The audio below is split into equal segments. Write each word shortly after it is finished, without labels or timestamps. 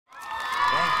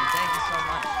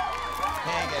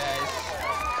Hey, guys.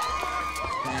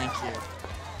 Thank you.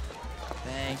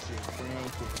 Thank you.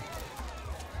 Thank you.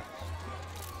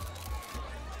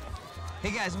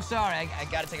 Hey, guys, I'm sorry. I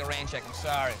gotta take a rain check. I'm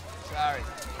sorry. Sorry.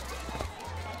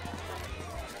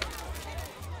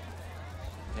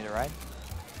 Need a ride?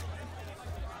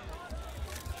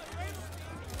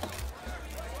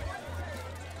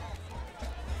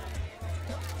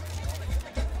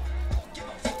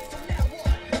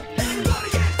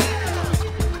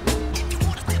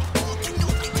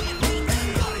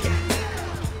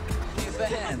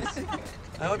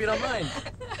 I hope you don't mind.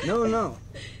 No.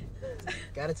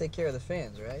 Gotta take care of the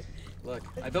fans, right? Look,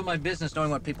 I built my business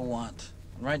knowing what people want.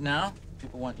 And right now,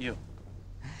 people want you.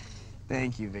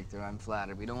 Thank you, Victor. I'm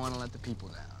flattered. We don't want to let the people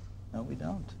down. No, we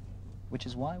don't. Which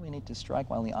is why we need to strike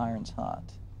while the iron's hot.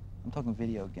 I'm talking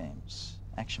video games,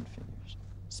 action figures,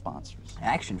 sponsors.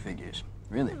 Action figures?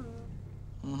 Really?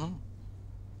 Mm-hmm.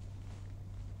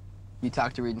 You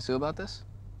talked to Reed and Sue about this?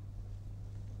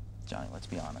 Johnny, let's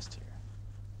be honest here.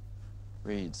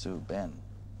 Reed, Sue, Ben,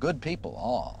 good people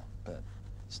all, but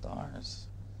stars.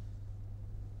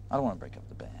 I don't want to break up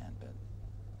the band, but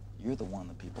you're the one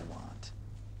that people want.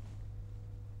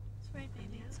 That's right,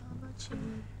 baby. It's all about you.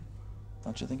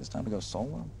 Don't you think it's time to go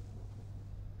solo?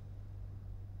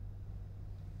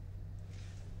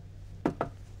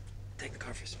 Take the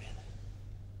car for a spin.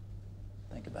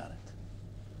 Think about it.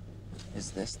 Is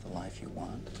this the life you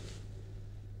want?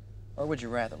 Or would you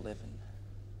rather live in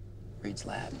Reed's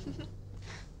lab?